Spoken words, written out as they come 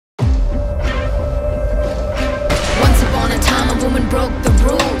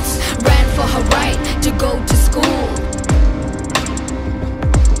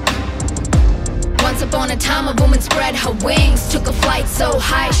upon a time, a woman spread her wings, took a flight so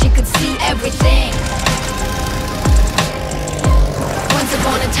high she could see everything. Once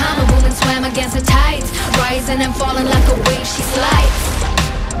upon a time, a woman swam against the tides, rising and falling like a wave she slides.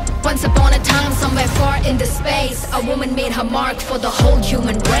 Once upon a time, somewhere far in the space, a woman made her mark for the whole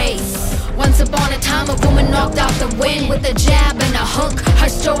human race. Once upon a time, a woman knocked out the wind with a jab and a hook. Her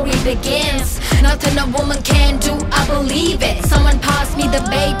story begins. Nothing a woman can do, I believe it. Someone passed me the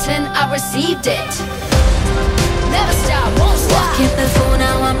baton, I received it. Never stop, won't stop. Walking before,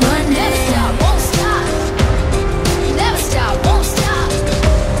 now I'm running. Never stop, won't stop. Never stop, won't stop.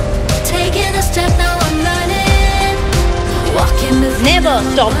 Taking a step, now I'm learning. Walking before. Never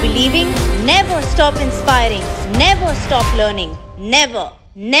stop believing, never stop inspiring, never stop learning,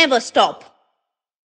 never stop.